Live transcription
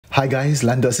Hi guys,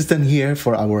 Lando Assistant here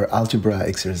for our algebra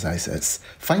exercises.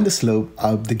 Find the slope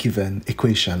of the given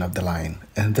equation of the line.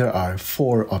 And there are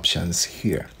 4 options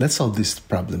here. Let's solve this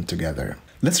problem together.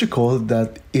 Let's recall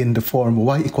that in the form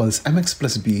y equals mx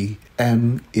plus b,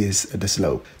 m is the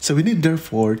slope. So we need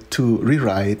therefore to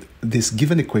rewrite this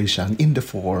given equation in the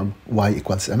form y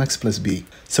equals mx plus b.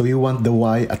 So we want the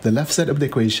y at the left side of the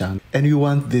equation and we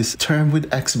want this term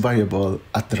with x variable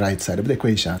at the right side of the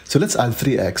equation. So let's add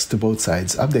 3x to both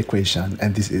sides of the equation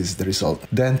and this is the result.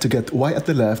 Then to get y at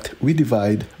the left, we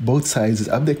divide both sides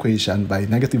of the equation by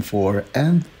 -4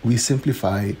 and we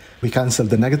simplify. We cancel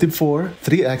the -4.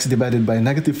 3x divided by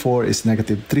 -4 is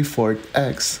 -3/4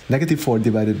 x. -4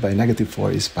 divided by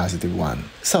 -4 is +1.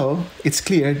 So it's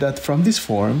clear that from this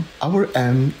form, our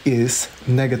m is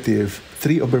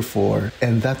 -3/4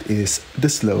 and that is the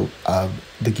slope of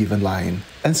the given line.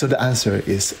 And so the answer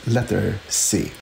is letter C.